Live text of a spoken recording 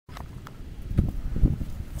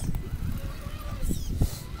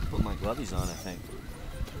glovies on, I think.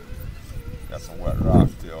 Got some wet rock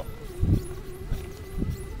too.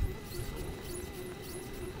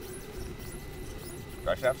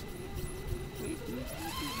 Dry shafts?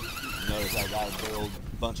 Notice I got a big old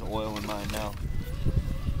bunch of oil in mine now.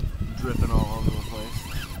 Dripping all over the place.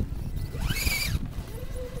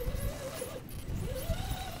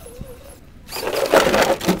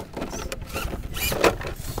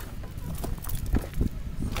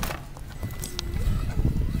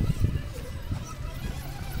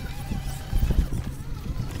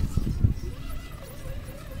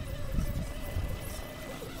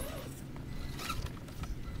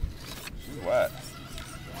 She's wet.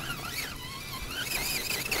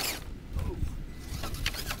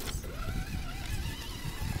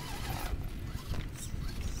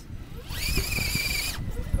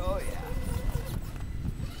 Oh yeah.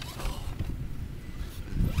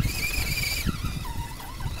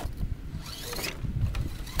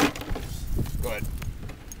 Go ahead.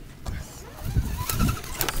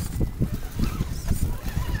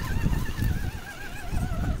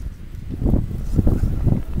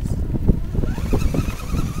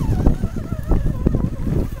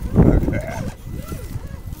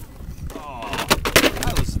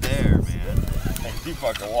 He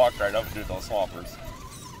fucking walked right up into those swampers.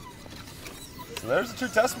 So there's a true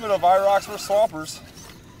testament of iroks versus swampers.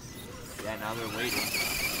 Yeah, now they're waiting.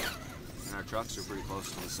 And our trucks are pretty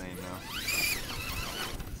close to the same now.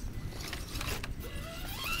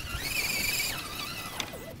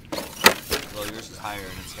 Well, yours is higher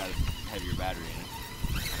and it's got a heavier battery in it.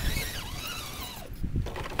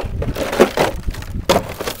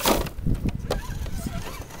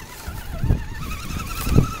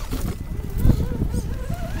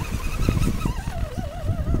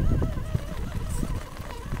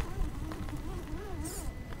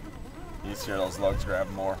 You see those lugs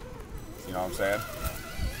grabbing more. You know what I'm saying?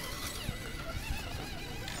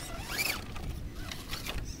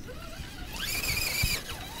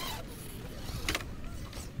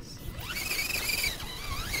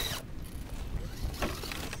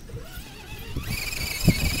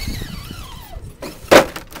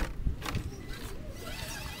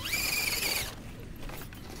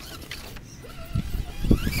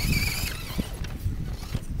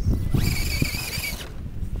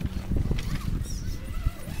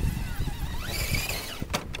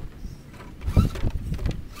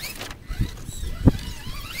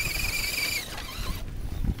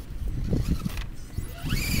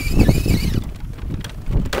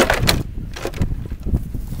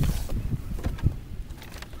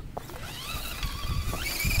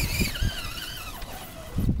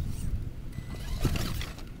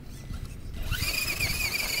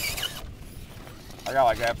 I got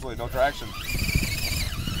like absolutely no traction.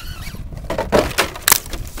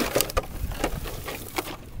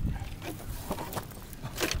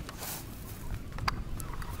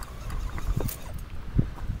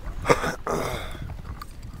 I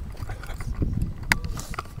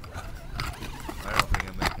don't think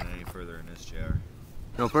I'm making it any further in this JR.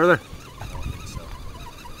 No further? I don't think so.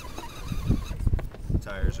 The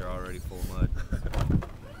tires are already full of mud.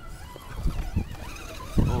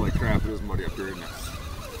 Holy crap, it is muddy up here, isn't it?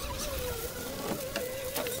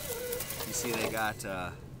 You see they got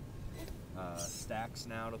stacks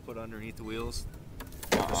now to put underneath the wheels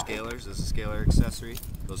for scalers as a scaler accessory.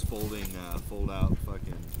 Those folding, fold out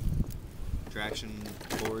fucking traction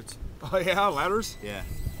boards. Oh yeah, ladders? Yeah.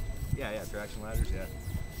 Yeah, traction ladders, yeah.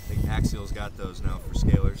 I think Axial's got those now for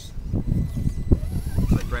scalers.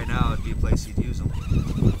 Like right now, it'd be a place you'd use them.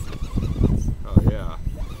 Oh yeah.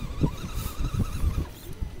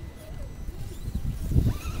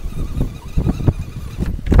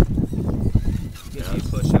 If you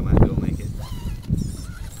push, I might be able to make it.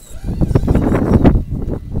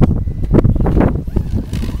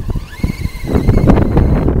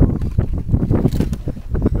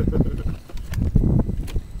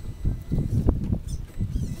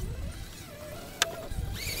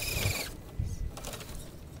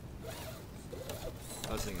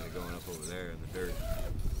 I was thinking of going up over there in the dirt.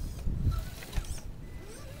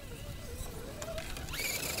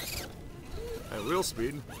 At wheel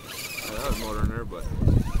speed. Yeah, that was motor in there, but.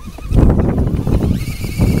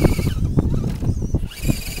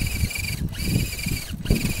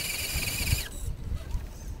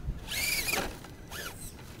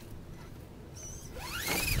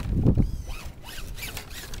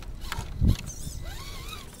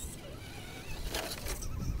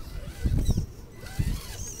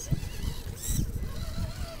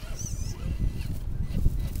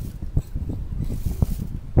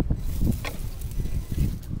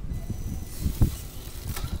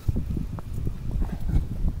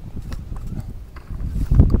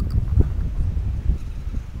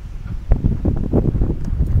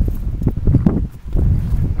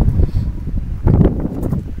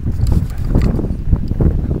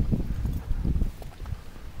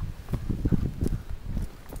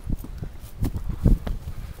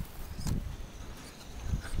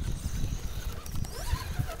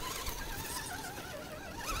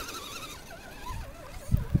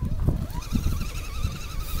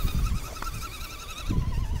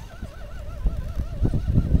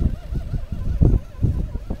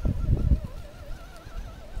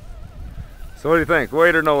 So what do you think?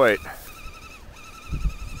 Weight or no weight?